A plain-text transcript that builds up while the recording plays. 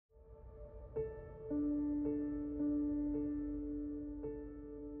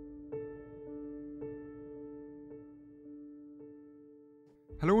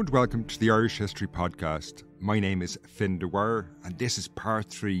Hello and welcome to the Irish History Podcast. My name is Finn Dwyer and this is part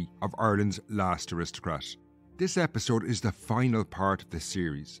 3 of Ireland's Last Aristocrat. This episode is the final part of the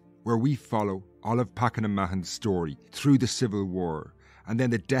series, where we follow Olive Packenham Mahon's story through the Civil War and then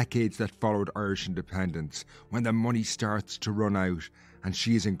the decades that followed Irish independence, when the money starts to run out and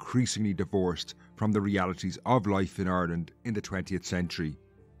she is increasingly divorced from the realities of life in Ireland in the 20th century.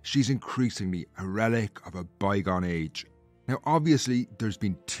 She's increasingly a relic of a bygone age. Now obviously there's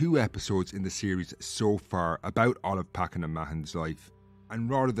been 2 episodes in the series so far about Olive Packenham Mahon's life, and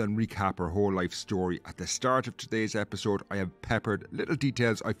rather than recap her whole life story at the start of today's episode, I have peppered little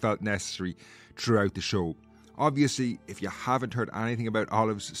details I felt necessary throughout the show. Obviously, if you haven't heard anything about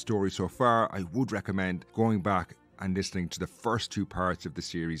Olive's story so far, I would recommend going back and listening to the first 2 parts of the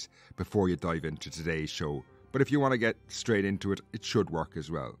series before you dive into today's show. But if you want to get straight into it, it should work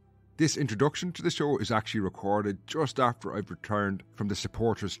as well. This introduction to the show is actually recorded just after I've returned from the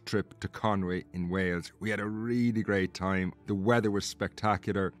supporters trip to Conway in Wales. We had a really great time. The weather was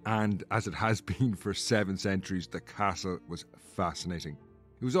spectacular, and as it has been for 7 centuries, the castle was fascinating.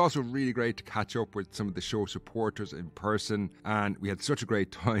 It was also really great to catch up with some of the show supporters in person, and we had such a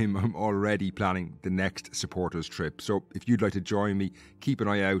great time. I'm already planning the next supporters trip, so if you'd like to join me, keep an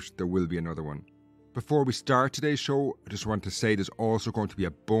eye out, there will be another one. Before we start today's show, I just want to say there's also going to be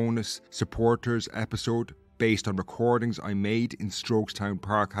a bonus supporters episode based on recordings I made in Strokestown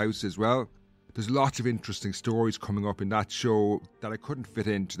Park House as well. There's lots of interesting stories coming up in that show that I couldn't fit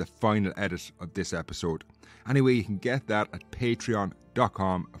into the final edit of this episode. Anyway, you can get that at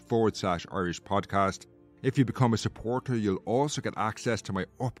patreon.com/Irish podcast. If you become a supporter, you'll also get access to my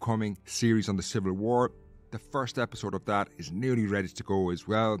upcoming series on the Civil War. The first episode of that is nearly ready to go as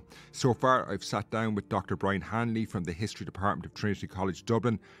well. So far, I've sat down with Dr. Brian Hanley from the History Department of Trinity College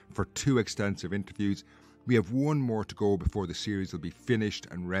Dublin for 2 extensive interviews. We have 1 more to go before the series will be finished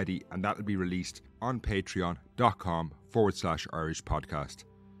and ready, and that will be released on patreon.com/Irish podcast.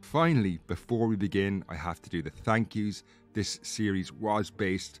 Finally, before we begin, I have to do the thank yous. This series was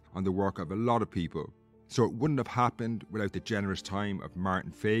based on the work of a lot of people, so it wouldn't have happened without the generous time of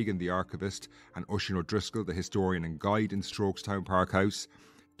Martin Fagan, the archivist, and Oisin O'Driscoll, the historian and guide in Strokestown Park House.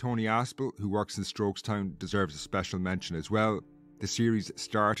 Tony Aspel, who works in Strokestown, deserves a special mention as well. The series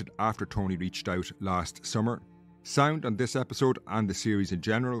started after Tony reached out last summer. Sound on this episode and the series in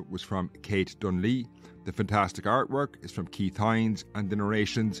general was from Kate Dunlea. The fantastic artwork is from Keith Hines, and the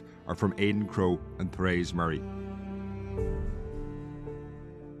narrations are from Aidan Crowe and Therese Murray.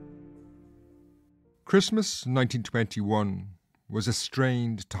 Christmas 1921 was a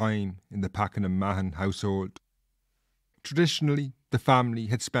strained time in the Packenham Mahon household. Traditionally, the family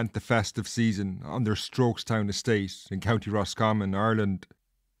had spent the festive season on their Strokestown estate in County Roscommon, Ireland.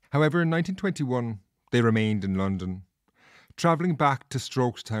 However, in 1921, they remained in London. Travelling back to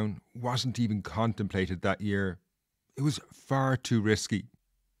Strokestown wasn't even contemplated that year. It was far too risky.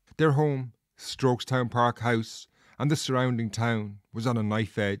 Their home, Strokestown Park House, and the surrounding town was on a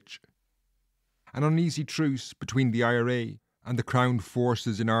knife edge. An uneasy truce between the IRA and the Crown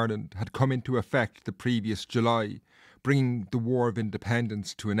forces in Ireland had come into effect the previous July, bringing the War of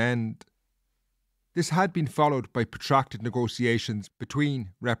Independence to an end. This had been followed by protracted negotiations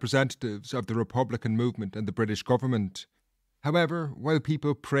between representatives of the Republican movement and the British government. However, while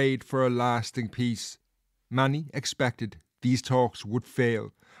people prayed for a lasting peace, many expected these talks would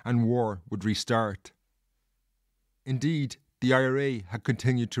fail and war would restart. Indeed, the IRA had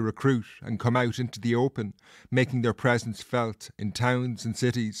continued to recruit and come out into the open, making their presence felt in towns and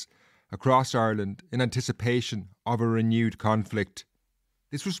cities across Ireland in anticipation of a renewed conflict.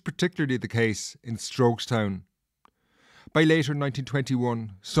 This was particularly the case in Strokestown. By later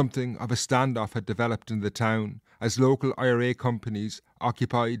 1921, something of a standoff had developed in the town as local IRA companies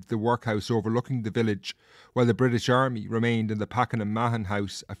occupied the workhouse overlooking the village, while the British Army remained in the Packenham Mahon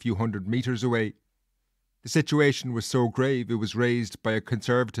house a few hundred metres away. The situation was so grave it was raised by a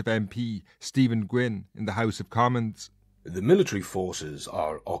Conservative MP, Stephen Gwynn, in the House of Commons. The military forces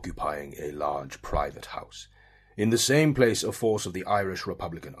are occupying a large private house. In the same place, a force of the Irish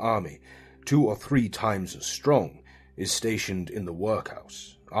Republican Army, 2 or 3 times as strong, is stationed in the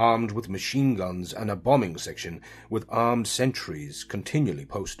workhouse, armed with machine guns and a bombing section with armed sentries continually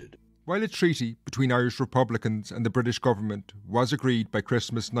posted. While a treaty between Irish Republicans and the British government was agreed by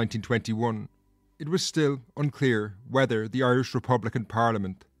Christmas 1921, it was still unclear whether the Irish Republican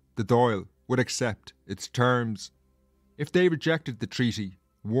Parliament, the Dáil, would accept its terms. If they rejected the treaty,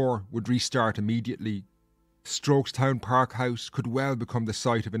 war would restart immediately. Strokestown Park House could well become the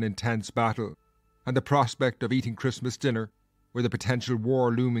site of an intense battle, and the prospect of eating Christmas dinner, with a potential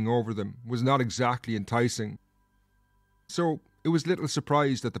war looming over them, was not exactly enticing. So, it was little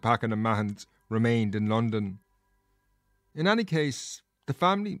surprise that the Packenham Mahons remained in London. In any case, the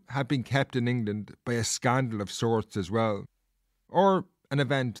family had been kept in England by a scandal of sorts as well, or an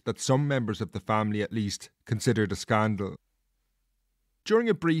event that some members of the family at least considered a scandal. During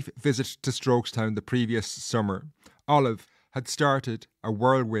a brief visit to Strokestown the previous summer, Olive had started a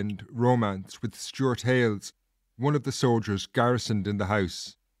whirlwind romance with Stuart Hales, one of the soldiers garrisoned in the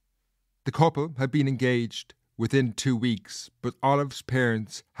house. The couple had been engaged within 2 weeks, but Olive's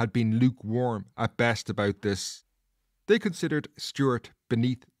parents had been lukewarm at best about this. They considered Stuart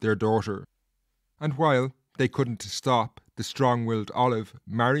beneath their daughter, and while they couldn't stop the strong-willed Olive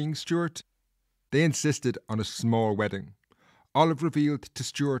marrying Stuart, they insisted on a small wedding. Olive revealed to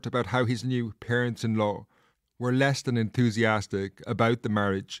Stuart about how his new parents-in-law were less than enthusiastic about the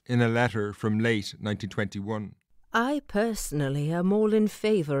marriage in a letter from late 1921. I personally am all in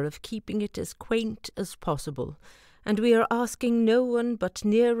favour of keeping it as quaint as possible, and we are asking no one but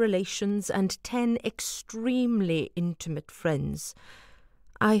near relations and 10 extremely intimate friends.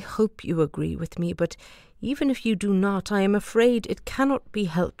 I hope you agree with me, but even if you do not, I am afraid it cannot be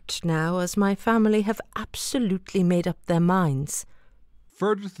helped now, as my family have absolutely made up their minds.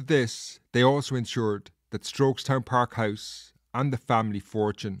 Further to this, they also ensured that Strokestown Park House and the family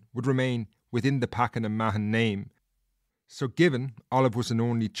fortune would remain within the Packenham Mahon name. So given Olive was an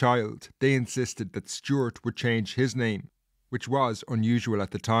only child, they insisted that Stuart would change his name, which was unusual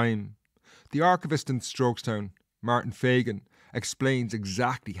at the time. The archivist in Strokestown, Martin Fagan, explains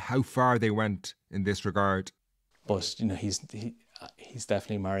exactly how far they went in this regard. But he's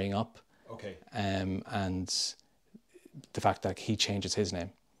definitely marrying up. Okay. And the fact that he changes his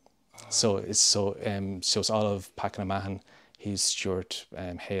name, so it's Olive Packenham Mahon. He's Stuart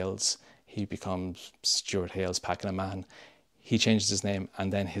Hales. He becomes Stuart Hales Packenham Mahon. He changes his name,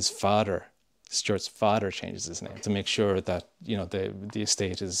 and then his father, Stuart's father, changes his name to make sure that the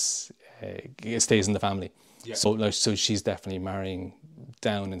estate is stays in the family. Yeah. So she's definitely marrying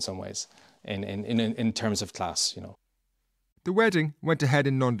down in some ways, in terms of class. The wedding went ahead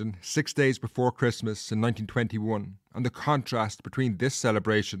in London 6 days before Christmas in 1921, and the contrast between this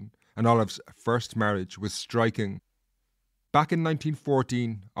celebration and Olive's first marriage was striking. Back in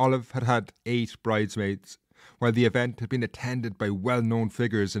 1914, Olive had had 8 bridesmaids, while the event had been attended by well-known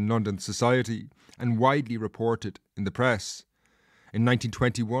figures in London society and widely reported in the press. In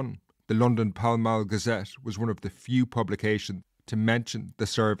 1921, the London Pall Mall Gazette was one of the few publications to mention the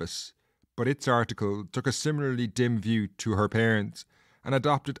service, but its article took a similarly dim view to her parents and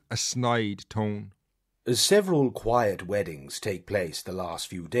adopted a snide tone. Several quiet weddings take place the last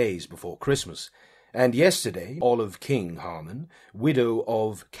few days before Christmas, and yesterday Olive King Harmon, widow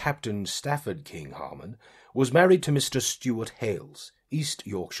of Captain Stafford King Harmon, was married to Mr. Stuart Hales, East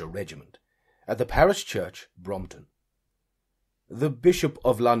Yorkshire Regiment, at the parish church, Brompton. The Bishop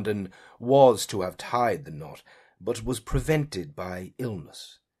of London was to have tied the knot, but was prevented by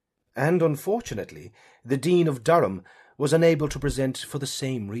illness, and unfortunately the Dean of Durham was unable to present for the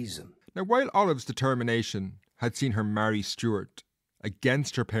same reason. Now, while Olive's determination had seen her marry Stuart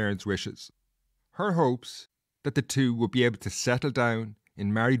against her parents' wishes, her hopes that the two would be able to settle down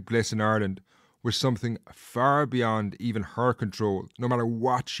in married bliss in Ireland were something far beyond even her control, no matter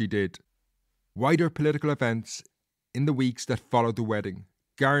what she did. Wider political events in the weeks that followed the wedding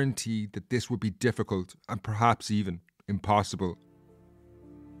guaranteed that this would be difficult and perhaps even impossible.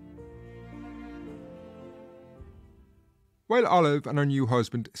 While Olive and her new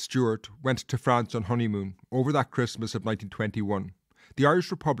husband, Stuart, went to France on honeymoon over that Christmas of 1921, the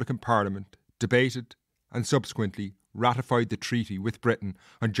Irish Republican Parliament debated and subsequently ratified the treaty with Britain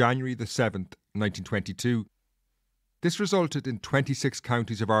on January the 7th, 1922. This resulted in 26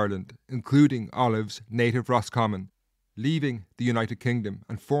 counties of Ireland, including Olive's native Roscommon, leaving the United Kingdom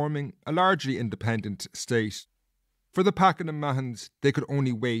and forming a largely independent state. For the Packenham Mahons, they could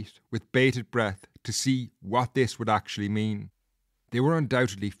only wait with bated breath to see what this would actually mean. They were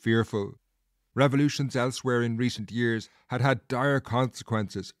undoubtedly fearful. Revolutions elsewhere in recent years had had dire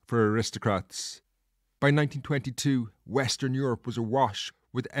consequences for aristocrats. By 1922, Western Europe was awash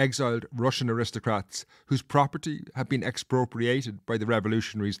with exiled Russian aristocrats whose property had been expropriated by the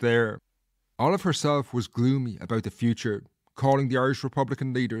revolutionaries there. Olive herself was gloomy about the future, calling the Irish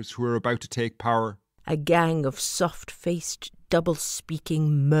Republican leaders who were about to take power a gang of soft-faced,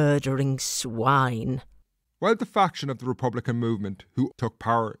 double-speaking, murdering swine. While the faction of the Republican movement who took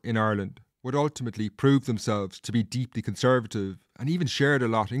power in Ireland would ultimately prove themselves to be deeply conservative and even shared a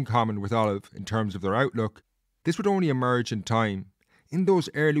lot in common with Olive in terms of their outlook, this would only emerge in time. In those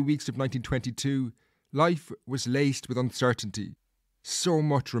early weeks of 1922, life was laced with uncertainty. So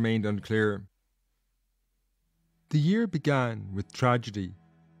much remained unclear. The year began with tragedy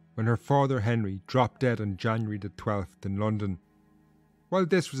when her father Henry dropped dead on January the 12th in London. While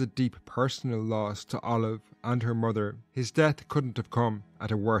this was a deep personal loss to Olive and her mother, his death couldn't have come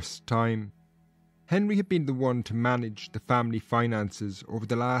at a worse time. Henry had been the one to manage the family finances over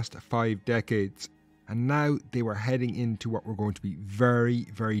the last 5 decades, and now they were heading into what were going to be very,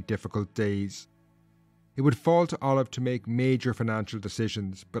 very difficult days. It would fall to Olive to make major financial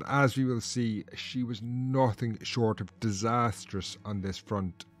decisions, but as we will see, she was nothing short of disastrous on this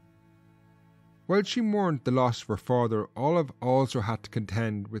front. While she mourned the loss of her father, Olive also had to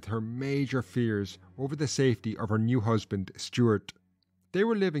contend with her major fears over the safety of her new husband, Stuart. They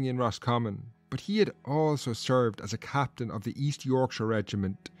were living in Roscommon, but he had also served as a captain of the East Yorkshire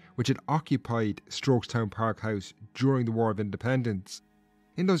Regiment, which had occupied Strokestown Park House during the War of Independence.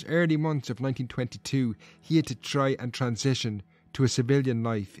 In those early months of 1922, he had to try and transition to a civilian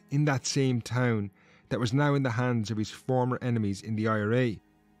life in that same town that was now in the hands of his former enemies in the IRA.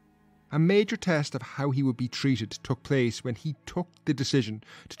 A major test of how he would be treated took place when he took the decision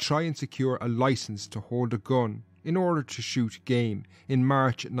to try and secure a licence to hold a gun in order to shoot game in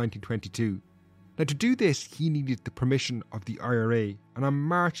March 1922. Now, to do this, he needed the permission of the IRA, and on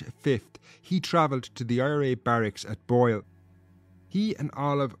March 5th, he travelled to the IRA barracks at Boyle. He and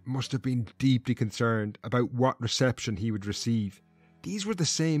Olive must have been deeply concerned about what reception he would receive. These were the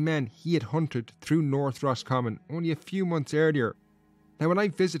same men he had hunted through North Roscommon only a few months earlier. Now, when I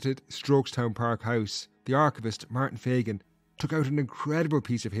visited Strokestown Park House, the archivist Martin Fagan took out an incredible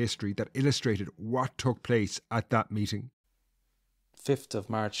piece of history that illustrated what took place at that meeting. 5th of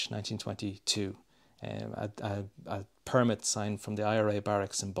March 1922, a permit signed from the IRA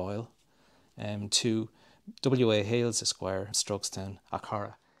barracks in Boyle to W.A. Hales Esquire, Strokestown,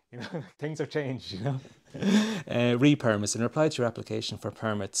 Acara. Things have changed, Re-permits. In reply to your application for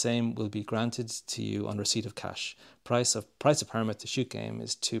permit, same will be granted to you on receipt of cash. Price of permit to shoot game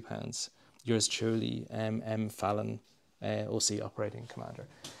is £2. Yours truly, M. Fallon, OC Operating Commander.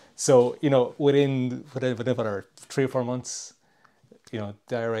 So, within 3 or 4 months, the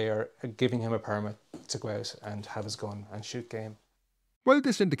IRA are giving him a permit to go out and have his gun and shoot game. While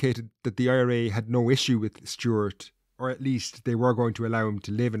this indicated that the IRA had no issue with Stuart, or at least they were going to allow him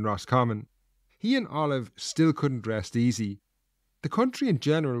to live in Roscommon, he and Olive still couldn't rest easy. The country in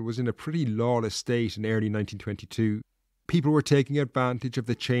general was in a pretty lawless state in early 1922. People were taking advantage of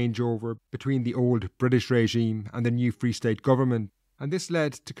the changeover between the old British regime and the new Free State government, and this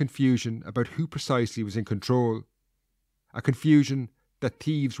led to confusion about who precisely was in control. A confusion that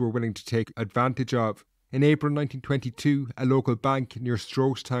thieves were willing to take advantage of. In April 1922, a local bank near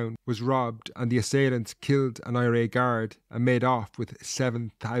Strokestown was robbed and the assailants killed an IRA guard and made off with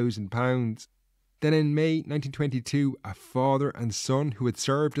 £7,000. Then in May 1922, a father and son who had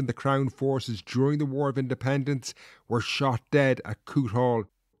served in the Crown forces during the War of Independence were shot dead at Coote Hall,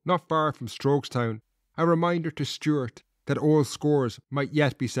 not far from Strokestown, a reminder to Stuart that old scores might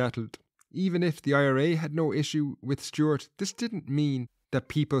yet be settled. Even if the IRA had no issue with Stuart, this didn't mean that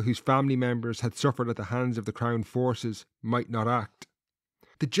people whose family members had suffered at the hands of the Crown forces might not act.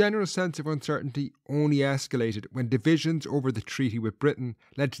 The general sense of uncertainty only escalated when divisions over the treaty with Britain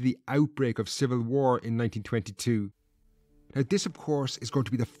led to the outbreak of civil war in 1922. Now, this, of course, is going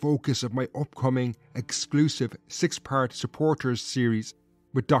to be the focus of my upcoming exclusive 6-part supporters series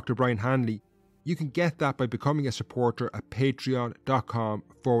with Dr. Brian Hanley. You can get that by becoming a supporter at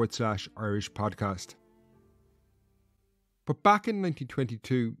patreon.com/Irish podcast. But back in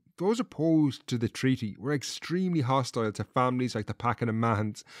 1922, those opposed to the treaty were extremely hostile to families like the Packenham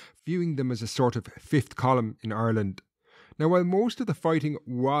Mahons, viewing them as a sort of fifth column in Ireland. Now, while most of the fighting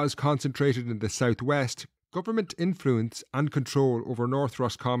was concentrated in the southwest, government influence and control over North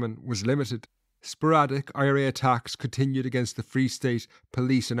Roscommon was limited. Sporadic IRA attacks continued against the Free State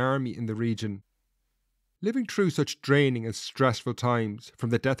police and army in the region. Living through such draining and stressful times,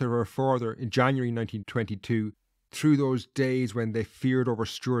 from the death of her father in January 1922 through those days when they feared over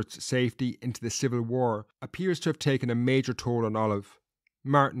Stuart's safety into the Civil War, appears to have taken a major toll on Olive.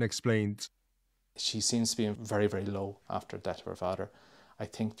 Martin explains. She seems to be very, very low after the death of her father. I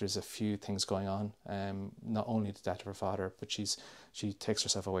think there's a few things going on, not only the death of her father, but she takes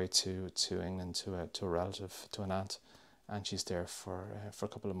herself away to England, to a relative, to an aunt, and she's there for a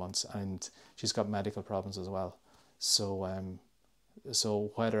couple of months, and she's got medical problems as well. So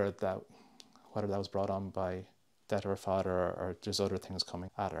whether that was brought on by death of her father or there's other things coming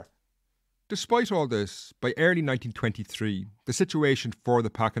at her. Despite all this, by early 1923, the situation for the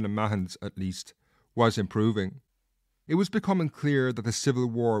Packenham Mahons, at least, was improving. It was becoming clear that the Civil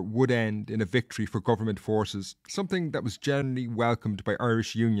War would end in a victory for government forces, something that was generally welcomed by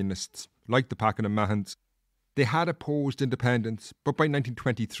Irish Unionists, like the Packenham Mahons. They had opposed independence, but by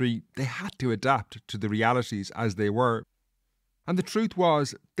 1923 they had to adapt to the realities as they were. And the truth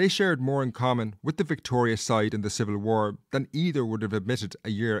was, they shared more in common with the victorious side in the Civil War than either would have admitted a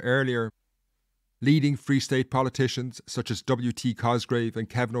year earlier. Leading Free State politicians such as W.T. Cosgrave and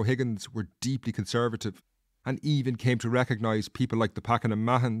Kevin O'Higgins were deeply conservative, and even came to recognise people like the Packenham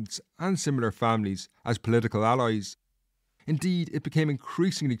Mahons and similar families as political allies. Indeed, it became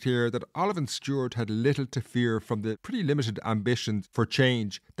increasingly clear that Olive and Stuart had little to fear from the pretty limited ambitions for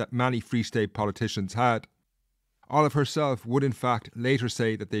change that many Free State politicians had. Olive herself would in fact later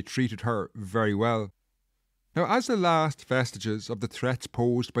say that they treated her very well. Now, as the last vestiges of the threats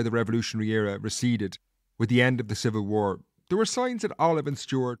posed by the revolutionary era receded with the end of the Civil War, there were signs that Olive and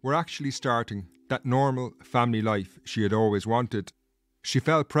Stuart were actually starting that normal family life she had always wanted. She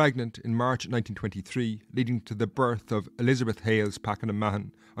fell pregnant in March 1923, leading to the birth of Elizabeth Hales Packenham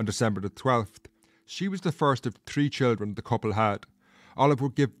Mahon on December the 12th. She was the first of 3 children the couple had. Olive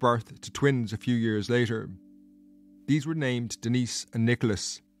would give birth to twins a few years later. These were named Denise and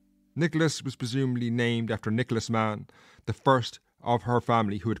Nicholas. Nicholas was presumably named after Nicholas Mahon, the first of her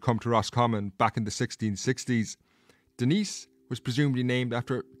family who had come to Roscommon back in the 1660s. Denise was presumably named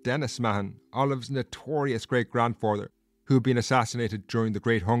after Dennis Mahon, Olive's notorious great-grandfather, who had been assassinated during the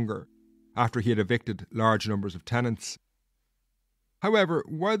Great Hunger, after he had evicted large numbers of tenants. However,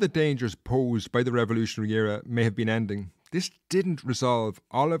 while the dangers posed by the revolutionary era may have been ending, this didn't resolve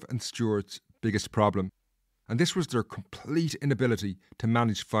Olive and Stuart's biggest problem, and this was their complete inability to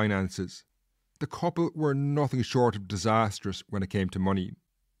manage finances. The couple were nothing short of disastrous when it came to money.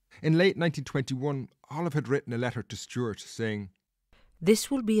 In late 1921, Olive had written a letter to Stuart saying, "This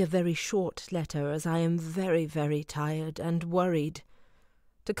will be a very short letter, as I am very, very tired and worried.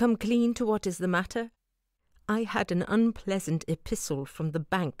 To come clean to what is the matter, I had an unpleasant epistle from the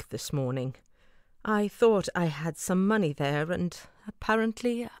bank this morning. I thought I had some money there, and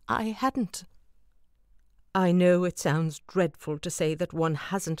apparently I hadn't. I know it sounds dreadful to say that one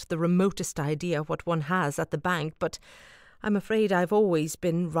hasn't the remotest idea what one has at the bank, but I'm afraid I've always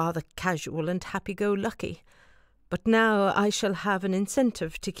been rather casual and happy-go-lucky. But now I shall have an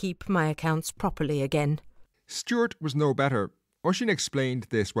incentive to keep my accounts properly again." Stuart was no better. Oisin explained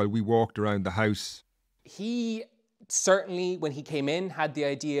this while we walked around the house. He certainly, when he came in, had the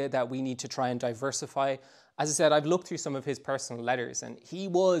idea that we need to try and diversify. As I said, I've looked through some of his personal letters, and he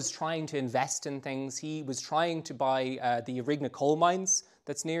was trying to invest in things. He was trying to buy the Erigna coal mines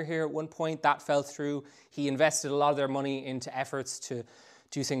that's near here at one point. That fell through. He invested a lot of their money into efforts to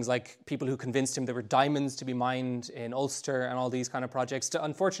do things like people who convinced him there were diamonds to be mined in Ulster and all these kind of projects.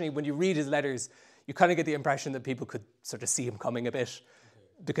 Unfortunately, when you read his letters, you kind of get the impression that people could sort of see him coming a bit,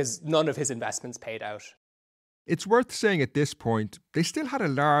 because none of his investments paid out. It's worth saying at this point, they still had a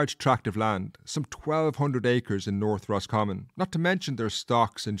large tract of land, some 1,200 acres in North Roscommon, not to mention their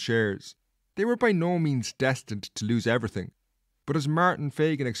stocks and shares. They were by no means destined to lose everything. But as Martin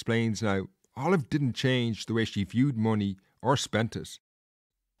Fagan explains now, Olive didn't change the way she viewed money or spent it.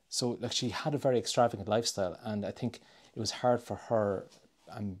 So she had a very extravagant lifestyle, and I think it was hard for her,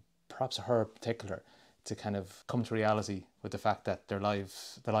 and perhaps her in particular, to kind of come to reality with the fact that their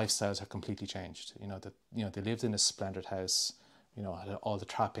lifestyles had completely changed. They lived in a splendid house, had all the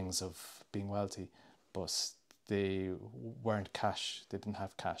trappings of being wealthy, but they weren't cash. They didn't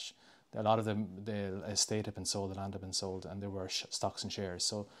have cash. A lot of them, the estate had been sold, the land had been sold, and there were stocks and shares.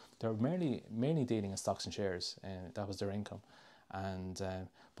 So they were mainly dealing in stocks and shares, and that was their income. And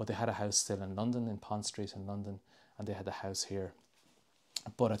but they had a house still in London, in Pond Street in London, and they had a house here.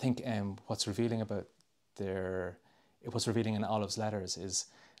 But I think what's revealing in Olive's letters is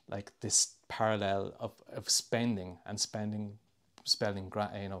like this parallel of spending on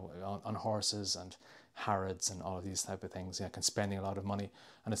horses and Harrods and all of these type of things, and spending a lot of money,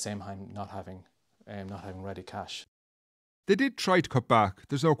 and at the same time not having ready cash. They did try to cut back,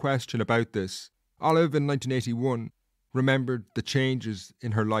 there's no question about this. Olive in 1981 remembered the changes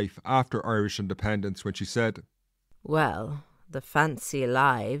in her life after Irish independence when she said, "Well, the fancy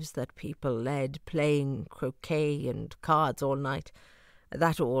lives that people led, playing croquet and cards all night,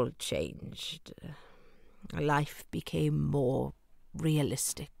 that all changed. Life became more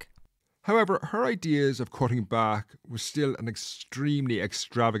realistic." However, her ideas of cutting back was still an extremely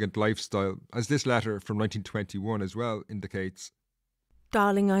extravagant lifestyle, as this letter from 1921 as well indicates.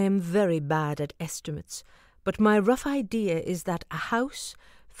 "Darling, I am very bad at estimates, but my rough idea is that a house,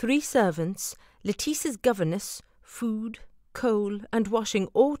 3 servants, Letitia's governess, food, coal and washing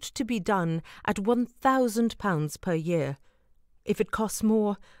ought to be done at £1,000 per year. If it costs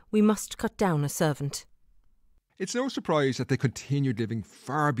more, we must cut down a servant." It's no surprise that they continued living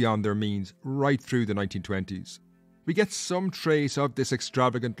far beyond their means right through the 1920s. We get some trace of this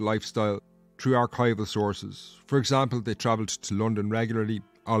extravagant lifestyle through archival sources. For example, they travelled to London regularly.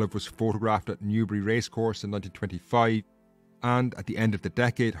 Olive was photographed at Newbury Racecourse in 1925, and at the end of the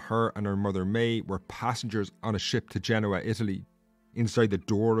decade, her and her mother May were passengers on a ship to Genoa, Italy. Inside the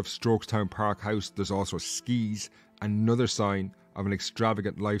door of Strokestown Park House, there's also skis, another sign of an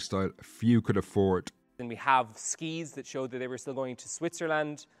extravagant lifestyle few could afford. And we have skis that showed that they were still going to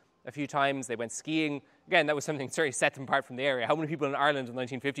Switzerland a few times. They went skiing. Again, that was something that certainly set them apart from the area. How many people in Ireland in the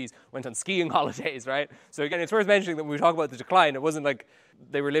 1950s went on skiing holidays, right? So again, it's worth mentioning that when we talk about the decline, it wasn't like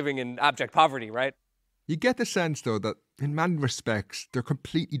they were living in abject poverty, right? You get the sense, though, that in many respects, they're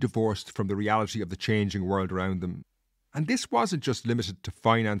completely divorced from the reality of the changing world around them. And this wasn't just limited to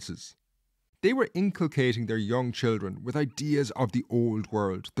finances. They were inculcating their young children with ideas of the old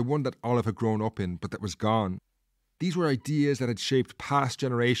world, the one that Olive had grown up in, but that was gone. These were ideas that had shaped past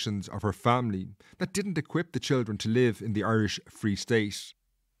generations of her family, that didn't equip the children to live in the Irish Free State.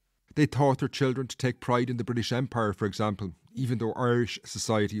 They taught their children to take pride in the British Empire, for example, even though Irish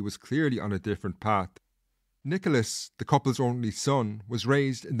society was clearly on a different path. Nicholas, the couple's only son, was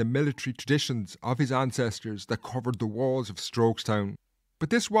raised in the military traditions of his ancestors that covered the walls of Strokestown. But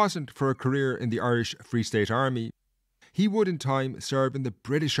this wasn't for a career in the Irish Free State Army. He would in time serve in the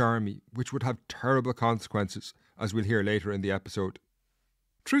British Army, which would have terrible consequences, as we'll hear later in the episode.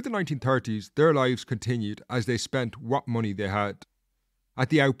 Through the 1930s, their lives continued as they spent what money they had. At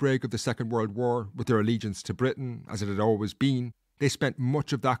the outbreak of the Second World War, with their allegiance to Britain, as it had always been, they spent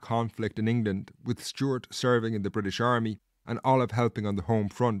much of that conflict in England, with Stuart serving in the British Army and Olive helping on the home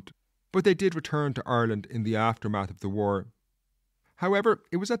front. But they did return to Ireland in the aftermath of the war. However,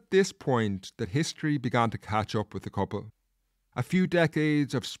 it was at this point that history began to catch up with the couple. A few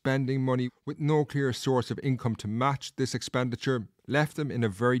decades of spending money with no clear source of income to match this expenditure left them in a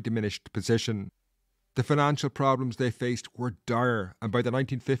very diminished position. The financial problems they faced were dire, and by the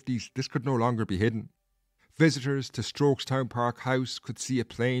 1950s this could no longer be hidden. Visitors to Strokestown Park House could see it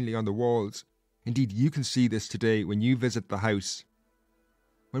plainly on the walls. Indeed, you can see this today when you visit the house.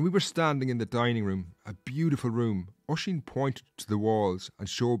 When we were standing in the dining room, a beautiful room, Oisin pointed to the walls and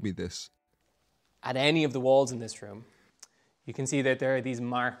showed me this. At any of the walls in this room, you can see that there are these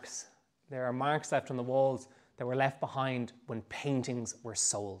marks. There are marks left on the walls that were left behind when paintings were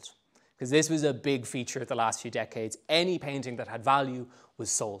sold. Because this was a big feature of the last few decades. Any painting that had value was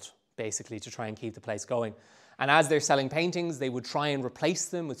sold, basically, to try and keep the place going. And as they're selling paintings, they would try and replace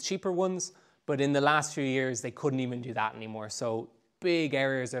them with cheaper ones. But in the last few years, they couldn't even do that anymore. So big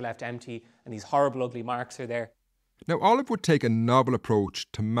areas are left empty and these horrible, ugly marks are there. Now, Olive would take a novel approach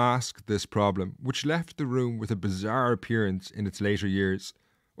to mask this problem, which left the room with a bizarre appearance in its later years.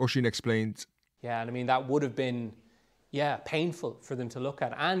 Oisin explains. Yeah, and I mean, that would have been, painful for them to look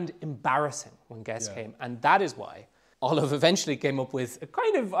at and embarrassing when guests came. And that is why Olive eventually came up with a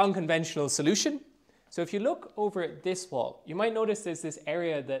kind of unconventional solution. So if you look over at this wall, you might notice there's this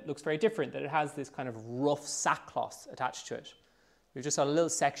area that looks very different, that it has this kind of rough sackcloth attached to it. We've just got a little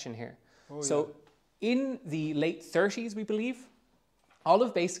section here. In the late 30s, we believe,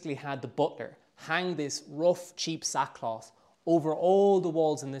 Olive basically had the butler hang this rough, cheap sackcloth over all the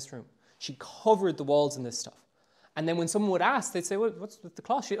walls in this room. She covered the walls in this stuff. And then when someone would ask, they'd say, well, what's with the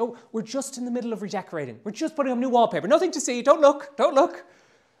cloth? She'd, we're just in the middle of redecorating. We're just putting up new wallpaper. Nothing to see. Don't look. Don't look.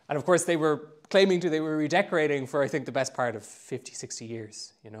 And of course, they were claiming they were redecorating for, I think, the best part of 50, 60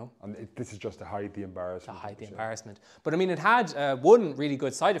 years, you know. And this is just to hide the embarrassment. To hide the embarrassment. But I mean, it had one really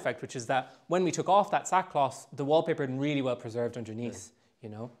good side effect, which is that when we took off that sackcloth, the wallpaper had really well preserved underneath, you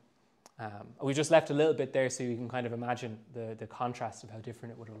know. We just left a little bit there so you can kind of imagine the contrast of how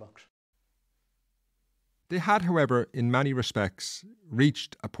different it would have looked. They had, however, in many respects,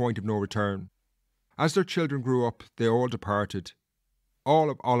 reached a point of no return. As their children grew up, they all departed.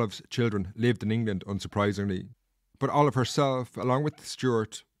 All of Olive's children lived in England, unsurprisingly. But Olive herself, along with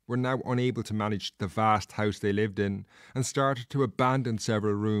Stuart, were now unable to manage the vast house they lived in and started to abandon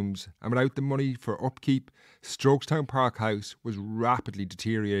several rooms. And without the money for upkeep, Strokestown Park House was rapidly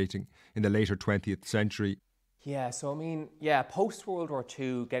deteriorating in the later 20th century. Yeah, so I mean, post-World War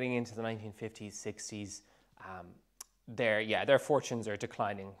II, getting into the 1950s, 60s, their fortunes are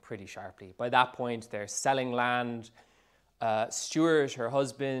declining pretty sharply. By that point, they're selling land. Stuart, her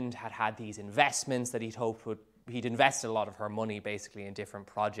husband, had these investments that he'd invested a lot of her money basically in different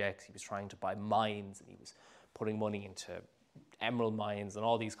projects. He was trying to buy mines and he was putting money into emerald mines and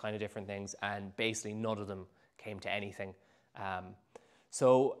all these kind of different things, and basically none of them came to anything.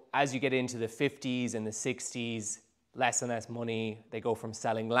 So as you get into the 50s and the 60s, less and less money. They go from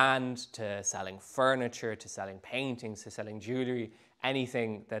selling land to selling furniture to selling paintings to selling jewellery.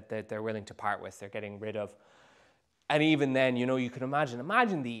 Anything that they're willing to part with, they're getting rid of. And even then, you know, you can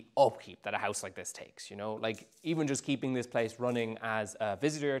imagine the upkeep that a house like this takes, you know, like even just keeping this place running as a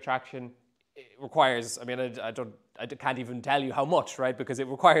visitor attraction, it requires, I mean, I can't even tell you how much, right? Because it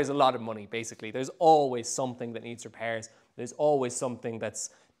requires a lot of money, basically. There's always something that needs repairs. There's always something that's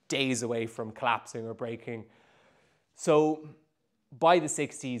days away from collapsing or breaking. So by the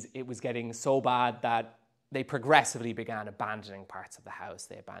 60s, it was getting so bad that they progressively began abandoning parts of the house.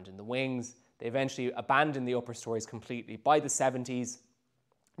 They abandoned the wings. They eventually abandoned the upper stories completely. By the 70s,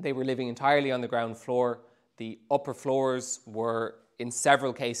 they were living entirely on the ground floor. The upper floors were, in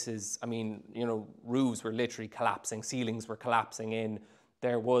several cases, I mean, you know, roofs were literally collapsing, ceilings were collapsing in.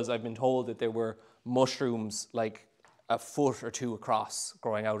 I've been told that there were mushrooms like a foot or two across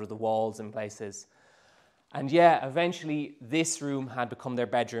growing out of the walls in places. And yeah, eventually this room had become their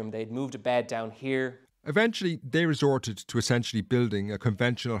bedroom. They'd moved a bed down here. Eventually, they resorted to essentially building a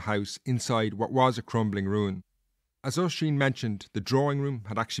conventional house inside what was a crumbling ruin. As Oisin mentioned, the drawing room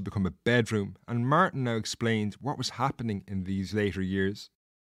had actually become a bedroom, and Martin now explains what was happening in these later years.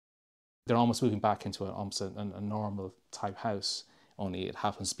 They're almost moving back into a normal type house, only it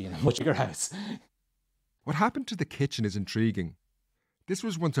happens to be in a much bigger house. What happened to the kitchen is intriguing. This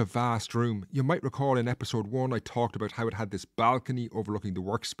was once a vast room. You might recall in episode 1 I talked about how it had this balcony overlooking the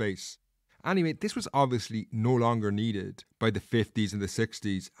workspace. Anyway, this was obviously no longer needed by the 50s and the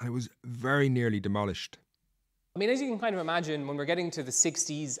 60s, and it was very nearly demolished. I mean, as you can kind of imagine, when we're getting to the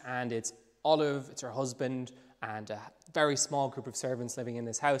 60s and it's Olive, it's her husband, and a very small group of servants living in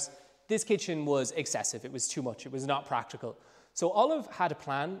this house, this kitchen was excessive. It was too much. It was not practical. So Olive had a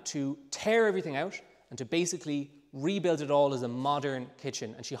plan to tear everything out and to basically rebuild it all as a modern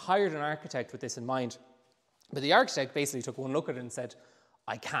kitchen. And she hired an architect with this in mind. But the architect basically took one look at it and said,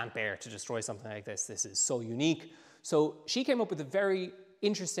 I can't bear to destroy something like this. This is so unique. So she came up with a very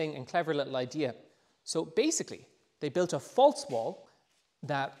interesting and clever little idea. So basically, they built a false wall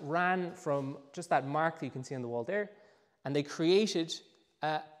that ran from just that mark that you can see on the wall there, and they created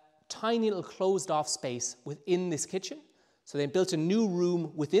a tiny little closed off space within this kitchen. So they built a new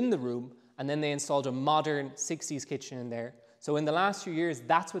room within the room, and then they installed a modern 60s kitchen in there. So in the last few years,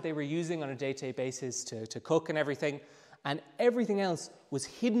 that's what they were using on a day-to-day basis to cook and everything. And everything else was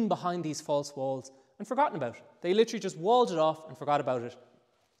hidden behind these false walls and forgotten about. They literally just walled it off and forgot about it.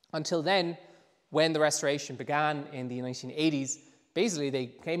 Until then, when the restoration began in the 1980s, basically they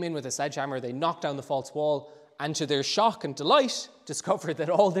came in with a sledgehammer, they knocked down the false wall, and to their shock and delight, discovered that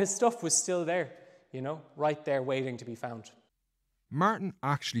all this stuff was still there, you know, right there waiting to be found. Martin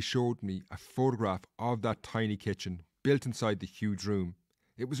actually showed me a photograph of that tiny kitchen built inside the huge room.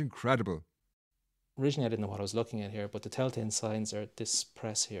 It was incredible. Originally, I didn't know what I was looking at here, but the telltale signs are this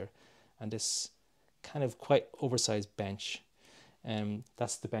press here and this kind of quite oversized bench.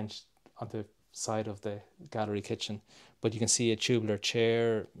 That's the bench on the side of the gallery kitchen. But you can see a tubular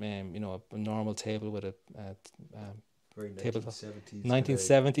chair, you know, a normal table with a very table 1970s.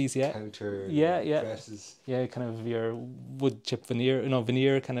 1970s, yeah. Counter presses. Yeah, kind of your wood chip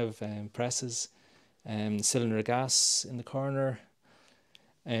veneer kind of presses. Cylinder gas in the corner.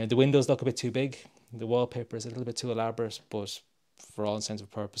 The windows look a bit too big. The wallpaper is a little bit too elaborate, but for all intents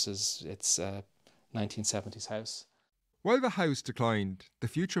and purposes, it's a 1970s house. While the house declined, the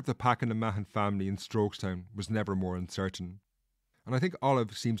future of the Packenham Mahon family in Strokestown was never more uncertain. And I think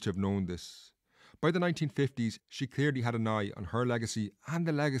Olive seems to have known this. By the 1950s, she clearly had an eye on her legacy and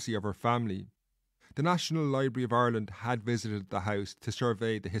the legacy of her family. The National Library of Ireland had visited the house to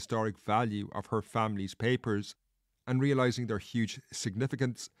survey the historic value of her family's papers, and realising their huge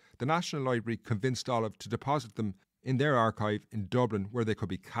significance, the National Library convinced Olive to deposit them in their archive in Dublin, where they could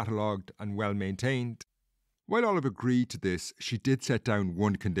be catalogued and well maintained. While Olive agreed to this, she did set down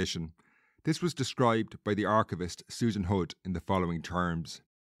one condition. This was described by the archivist Susan Hood in the following terms.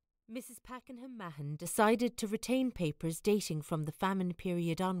 Mrs. Packenham Mahon decided to retain papers dating from the famine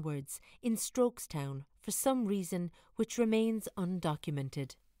period onwards in Strokestown for some reason which remains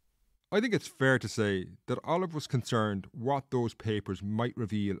undocumented. I think it's fair to say that Olive was concerned what those papers might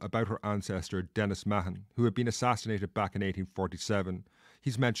reveal about her ancestor Dennis Mahon, who had been assassinated back in 1847.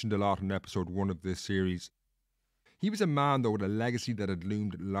 He's mentioned a lot in episode 1 of this series. He was a man, though, with a legacy that had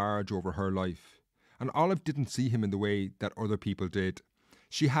loomed large over her life. And Olive didn't see him in the way that other people did.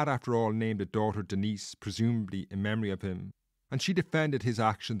 She had, after all, named a daughter Denise, presumably in memory of him. And she defended his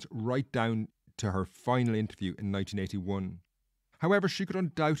actions right down to her final interview in 1981. However, she could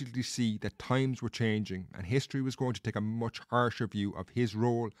undoubtedly see that times were changing and history was going to take a much harsher view of his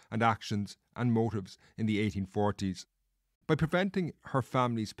role and actions and motives in the 1840s. By preventing her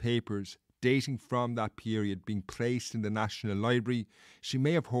family's papers dating from that period being placed in the National Library, she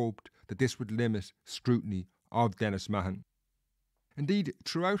may have hoped that this would limit scrutiny of Denis Mahon. Indeed,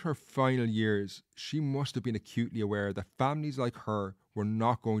 throughout her final years, she must have been acutely aware that families like her were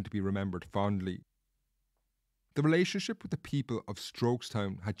not going to be remembered fondly. The relationship with the people of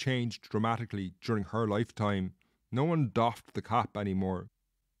Strokestown had changed dramatically during her lifetime. No one doffed the cap anymore.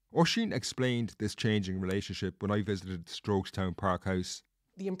 Oisin explained this changing relationship when I visited Strokestown Park House.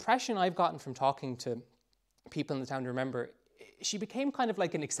 The impression I've gotten from talking to people in the town to remember, she became kind of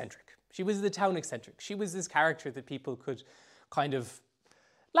like an eccentric. She was the town eccentric. She was this character that people could kind of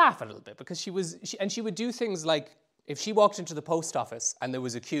laugh at a little bit because she would do things like, if she walked into the post office and there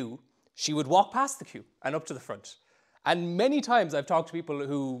was a queue, she would walk past the queue and up to the front. And many times I've talked to people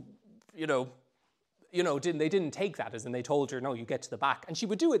who, they didn't take that, as in they told her, no, you get to the back. And she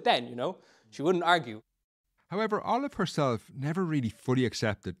would do it then, She wouldn't argue. However, Olive herself never really fully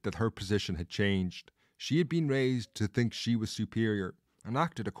accepted that her position had changed. She had been raised to think she was superior and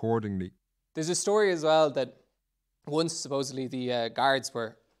acted accordingly. There's a story as well that once supposedly the guards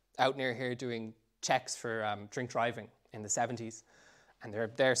were out near here doing checks for drink driving in the 70s, and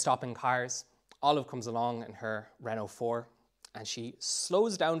they're stopping cars. Olive comes along in her Renault 4 and she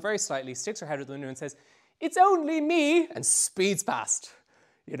slows down very slightly, sticks her head out the window and says, "It's only me," and speeds past.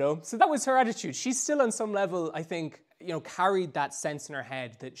 So that was her attitude. She's still on some level, I think, carried that sense in her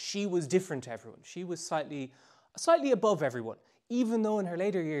head that she was different to everyone. She was slightly above everyone, even though in her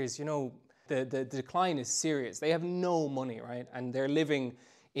later years, the decline is serious. They have no money, right? And they're living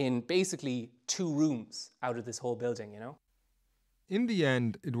in basically 2 rooms out of this whole building, In the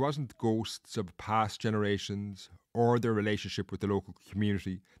end, it wasn't ghosts of past generations or their relationship with the local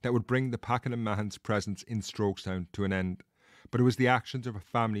community that would bring the Packenham Mahon's presence in Strokestown to an end, but it was the actions of a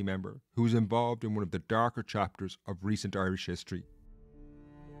family member who was involved in one of the darker chapters of recent Irish history.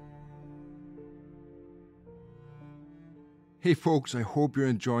 Hey folks, I hope you're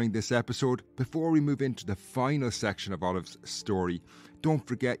enjoying this episode. Before we move into the final section of Olive's story, don't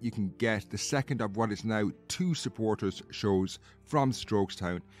forget you can get the second of what is now 2 supporters shows from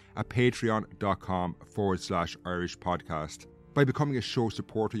Strokestown at patreon.com/Irish podcast. By becoming a show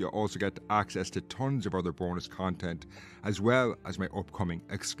supporter, you'll also get access to tons of other bonus content, as well as my upcoming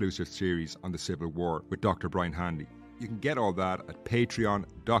exclusive series on the Civil War with Dr. Brian Hanley. You can get all that at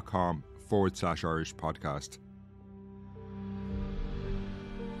patreon.com/Irish podcast.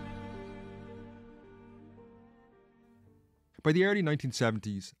 By the early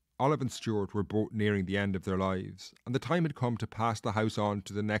 1970s, Olive and Stuart were both nearing the end of their lives, and the time had come to pass the house on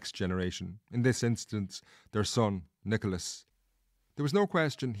to the next generation, in this instance, their son, Nicholas. There was no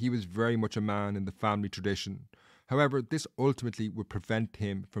question he was very much a man in the family tradition. However, this ultimately would prevent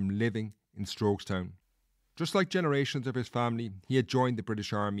him from living in Strokestown. Just like generations of his family, he had joined the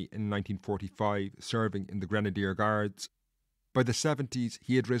British Army in 1945, serving in the Grenadier Guards. By the 70s,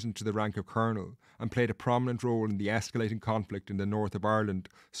 he had risen to the rank of colonel and played a prominent role in the escalating conflict in the north of Ireland,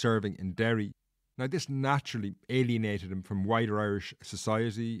 serving in Derry. Now, this naturally alienated him from wider Irish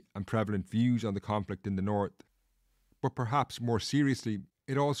society and prevalent views on the conflict in the north. But perhaps more seriously,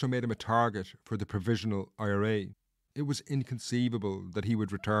 it also made him a target for the Provisional IRA. It was inconceivable that he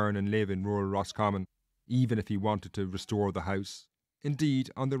would return and live in rural Roscommon, even if he wanted to restore the house. Indeed,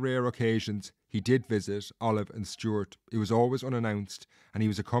 on the rare occasions he did visit Olive and Stuart, it was always unannounced, and he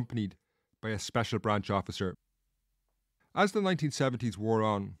was accompanied by a special branch officer. As the 1970s wore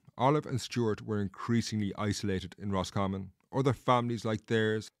on, Olive and Stuart were increasingly isolated in Roscommon. Other families like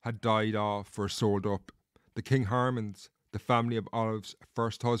theirs had died off or sold up. The King Harmons, the family of Olive's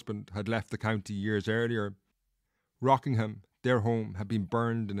first husband, had left the county years earlier. Rockingham, their home, had been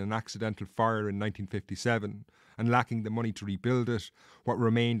burned in an accidental fire in 1957, and lacking the money to rebuild it, what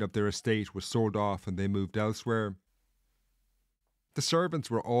remained of their estate was sold off and they moved elsewhere. The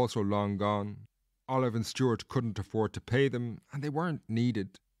servants were also long gone. Olive and Stuart couldn't afford to pay them, and they weren't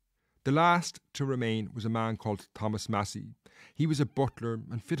needed. The last to remain was a man called Thomas Massey. He was a butler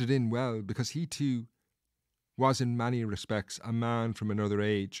and fitted in well because he too was in many respects a man from another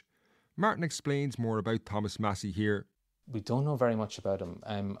age. Martin explains more about Thomas Massey here. We don't know very much about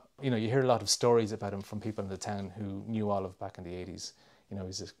him. You hear a lot of stories about him from people in the town who knew Olive back in the 80s.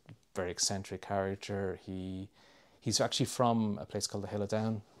 He's a very eccentric character. He's actually from a place called the Hill of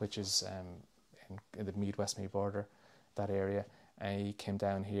Down, which is in the Meath-Westmeath border, that area. And he came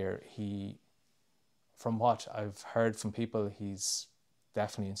down here. From what I've heard from people, he's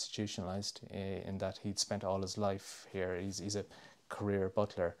definitely institutionalized in that he'd spent all his life here. He's a career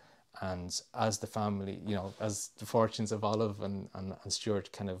butler. And as the family, as the fortunes of Olive and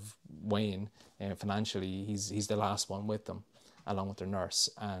Stuart kind of wane financially, he's the last one with them, along with their nurse.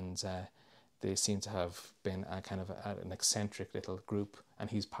 And they seem to have been a kind of an eccentric little group, and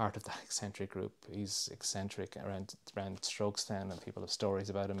he's part of that eccentric group. He's eccentric around Strokestown, and people have stories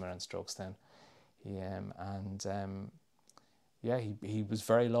about him around Strokestown. He was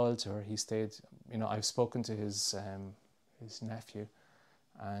very loyal to her. He stayed. I've spoken to his nephew,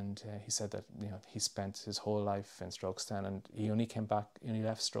 and he said that he spent his whole life in Strokestown, and he only came back. He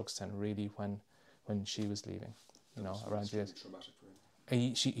left Strokestown really when she was leaving. Around the age. Traumatic for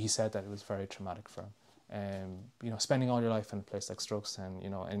him. He said that it was very traumatic for him. Spending all your life in a place like Strokestown,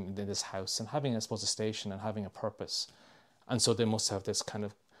 in this house, and having, I suppose, a station and having a purpose. And so they must have this kind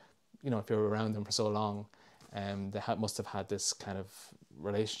of, if you're around them for so long, they must have had this kind of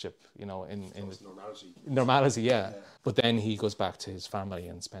relationship, in Normality. Normality, yeah. But then he goes back to his family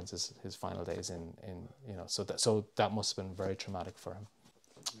and spends his final days in so that must have been very traumatic for him.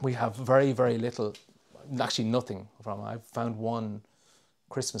 We have very, very little, actually nothing from him. I've found one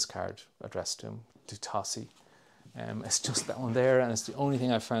Christmas card addressed to him, to Tossie. It's just that one there, and it's the only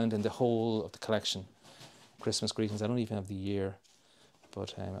thing I found in the whole of the collection. Christmas greetings. I don't even have the year,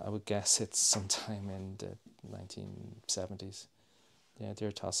 but I would guess it's sometime in the 1970s. Yeah,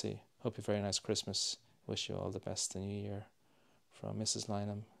 dear Tossie, hope you a very nice Christmas. Wish you all the best in the new year. From Mrs.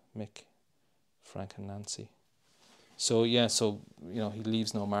 Lynham, Mick, Frank and Nancy. So he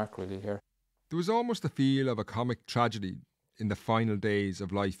leaves no mark really here. There was almost the feel of a comic tragedy in the final days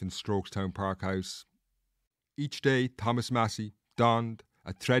of life in Strokestown Park House. Each day, Thomas Massey donned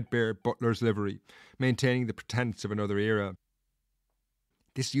a threadbare butler's livery, maintaining the pretense of another era.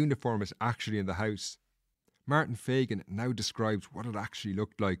 This uniform is actually in the house. Martin Fagan now describes what it actually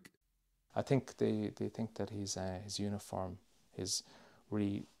looked like. I think they think that his uniform, his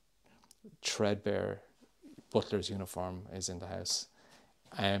really threadbare butler's uniform, is in the house.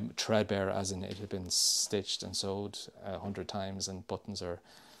 Threadbare as in it had been stitched and sewed 100 times and buttons are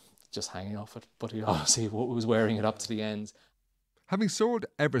just hanging off it, but he obviously was wearing it up to the end. Having sold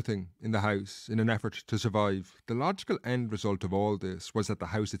everything in the house in an effort to survive, the logical end result of all this was that the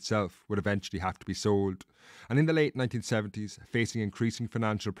house itself would eventually have to be sold. And in the late 1970s, facing increasing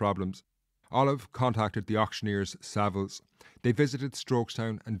financial problems, Olive contacted the auctioneers Savills. They visited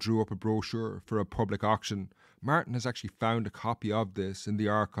Strokestown and drew up a brochure for a public auction. Martin has actually found a copy of this in the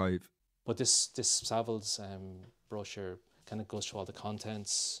archive. But this Savills brochure kind of goes through all the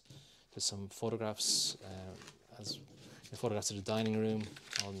contents. There's some photographs, photographs of the dining room,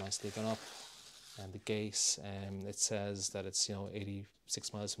 all nicely done up, and the gate. It says that it's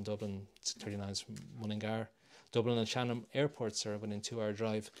 86 miles from Dublin, 39 miles from Mullingar. Dublin and Shannon airports are within 2-hour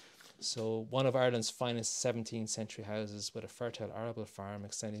drive. So one of Ireland's finest 17th century houses with a fertile arable farm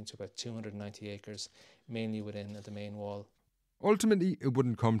extending to about 290 acres, mainly within the main wall. Ultimately, it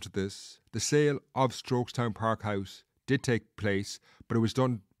wouldn't come to this. The sale of Strokestown Park House did take place, but it was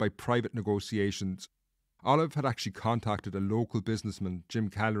done by private negotiations. Olive had actually contacted a local businessman, Jim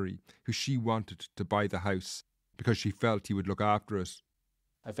Callery, who she wanted to buy the house because she felt he would look after it.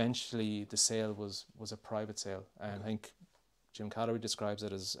 Eventually, the sale was a private sale. I think Jim Callery describes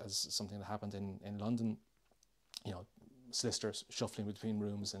it as something that happened in London, solicitors shuffling between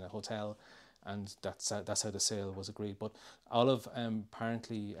rooms in a hotel, and that's how the sale was agreed. But Olive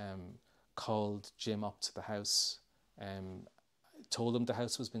apparently called Jim up to the house, told him the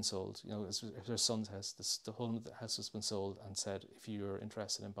house was being sold. It was her son's house. Told him the house was been sold, and said, if you're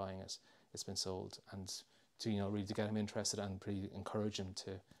interested in buying it, it's been sold, and to really to get him interested and pretty encourage him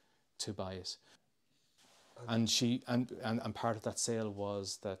to buy it. And she and part of that sale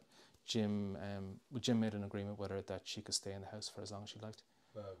was that Jim made an agreement with her that she could stay in the house for as long as she liked.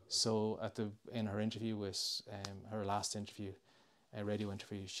 Wow. So in her interview with her last interview, a radio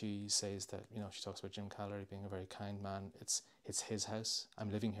interview, she says that she talks about Jim Callery being a very kind man. It's his house.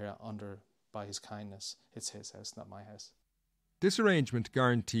 I'm living here by his kindness. It's his house, not my house. This arrangement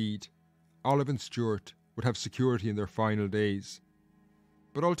guaranteed Olive and Stuart would have security in their final days.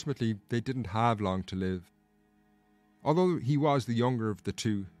 But ultimately, they didn't have long to live. Although he was the younger of the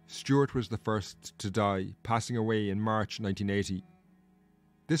two, Stuart was the first to die, passing away in March 1980.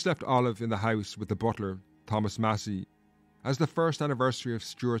 This left Olive in the house with the butler, Thomas Massey. As the first anniversary of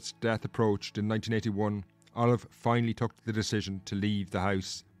Stuart's death approached in 1981, Olive finally took the decision to leave the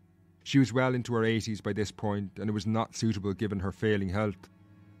house. She was well into her 80s by this point, and it was not suitable given her failing health.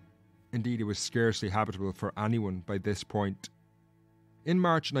 Indeed, it was scarcely habitable for anyone by this point. In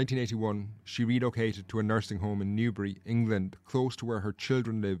March 1981, she relocated to a nursing home in Newbury, England, close to where her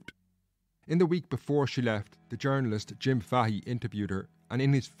children lived. In the week before she left, the journalist Jim Fahey interviewed her, and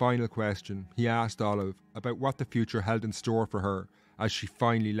in his final question, he asked Olive about what the future held in store for her as she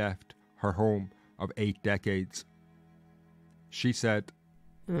finally left her home of 8 decades. She said,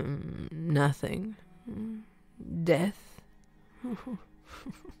 Nothing. Death.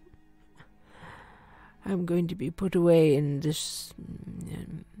 I'm going to be put away in this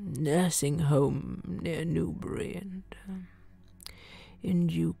nursing home near Newbury, and in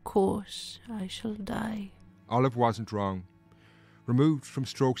due course I shall die. Olive wasn't wrong. Removed from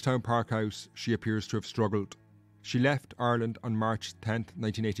Strokestown Park House, she appears to have struggled. She left Ireland on March 10th,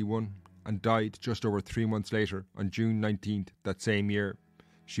 1981, and died just over 3 months later, on June 19th that same year.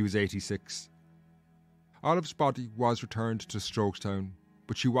 She was 86. Olive's body was returned to Strokestown,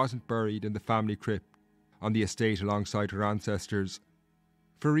 but she wasn't buried in the family crypt on the estate alongside her ancestors.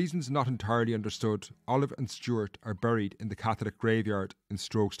 For reasons not entirely understood, Olive and Stuart are buried in the Catholic graveyard in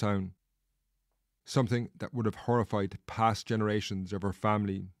Strokestown. Something that would have horrified past generations of her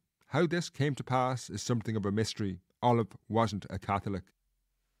family. How this came to pass is something of a mystery. Olive wasn't a Catholic.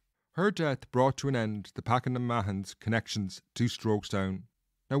 Her death brought to an end the Packenham Mahon's connections to Strokestown.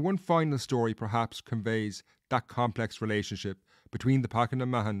 Now, one final story perhaps conveys that complex relationship between the Packenham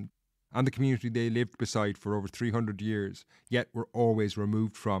Mahon and the community they lived beside for over 300 years, yet were always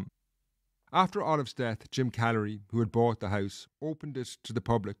removed from. After Olive's death, Jim Callery, who had bought the house, opened it to the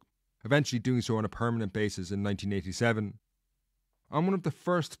public, eventually doing so on a permanent basis in 1987. On one of the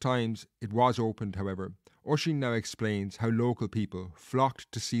first times it was opened, however, Oisin now explains how local people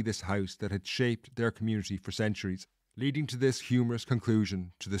flocked to see this house that had shaped their community for centuries, leading to this humorous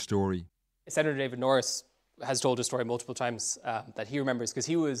conclusion to the story. Senator David Norris has told a story multiple times that he remembers, because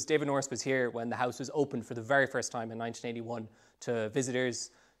David Norris was here when the house was opened for the very first time in 1981 to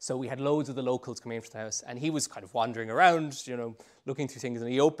visitors. So we had loads of the locals coming in for the house, and he was kind of wandering around, looking through things,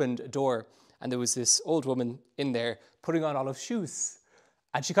 and he opened a door, and there was this old woman in there putting on Olive's shoes.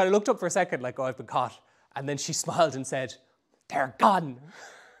 And she kind of looked up for a second like, oh, I've been caught. And then she smiled and said, they're gone.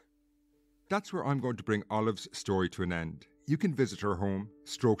 That's where I'm going to bring Olive's story to an end. You can visit her home,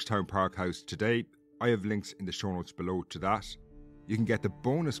 Strokestown Park House, today. I have links in the show notes below to that. You can get the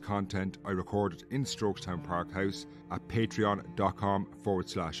bonus content I recorded in Strokestown Park House at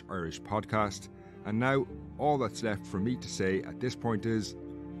patreon.com/Irish podcast. And now all that's left for me to say at this point is,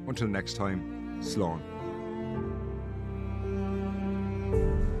 until next time, Slán.